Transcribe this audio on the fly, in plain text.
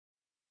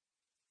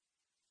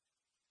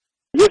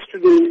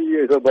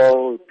Yesterday at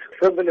about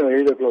 7 or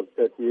 8 o'clock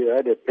that he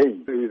had a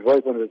pain. His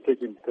wife wanted to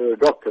take him to the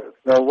doctor.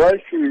 Now while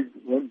she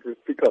went to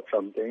pick up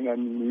something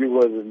and he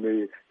was in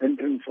the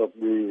entrance of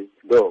the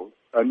door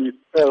and he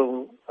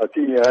fell, I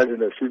think he had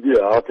a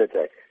severe heart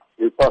attack.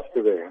 He passed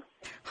away.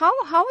 How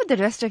are the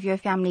rest of your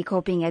family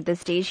coping at this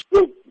stage?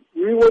 So,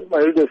 he was my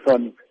eldest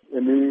son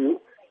and he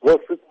was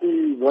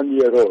 51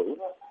 years old.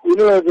 You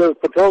know, as a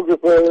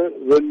photographer,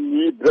 when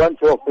he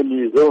branched off on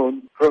his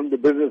own from the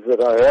business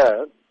that I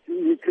have,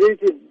 he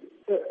created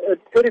a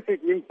terrific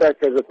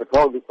impact as a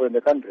photographer in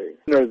the country,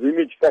 as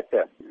image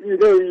factor. You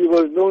know, he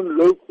was known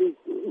locally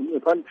in the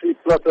country,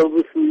 plus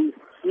overseas.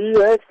 He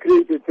has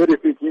created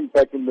terrific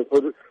impact in the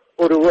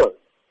photo world.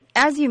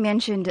 As you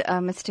mentioned,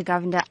 Mr.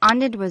 Govender,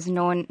 Anand was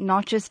known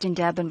not just in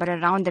Durban but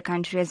around the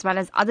country as well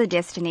as other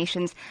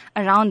destinations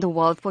around the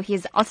world for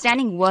his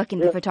outstanding work in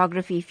the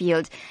photography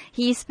field.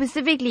 He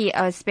specifically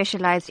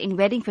specialized in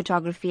wedding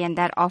photography and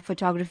that of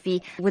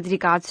photography with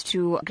regards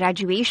to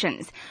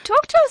graduations.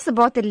 Talk to us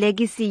about the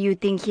legacy you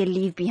think he'll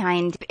leave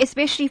behind,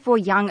 especially for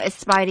young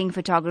aspiring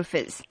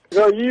photographers.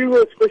 Now, he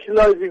was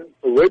specializing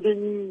in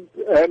weddings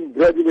and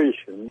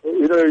graduation.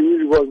 You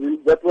know,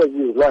 that was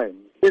his line.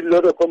 He did a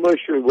lot of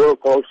commercial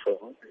work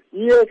also.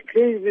 He has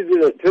created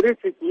a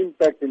terrific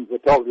impact in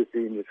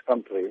photography in this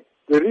country.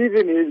 The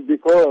reason is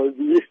because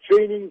he is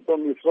training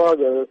from his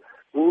father,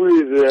 who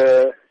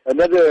is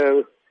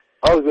another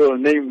household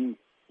name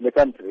in the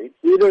country.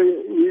 You know,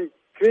 he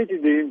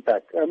created the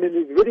impact. I mean,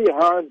 it's very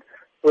hard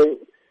for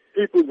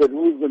people that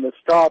who are going to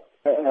start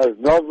as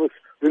novice,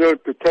 you know,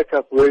 to catch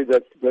up way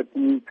that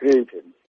he created.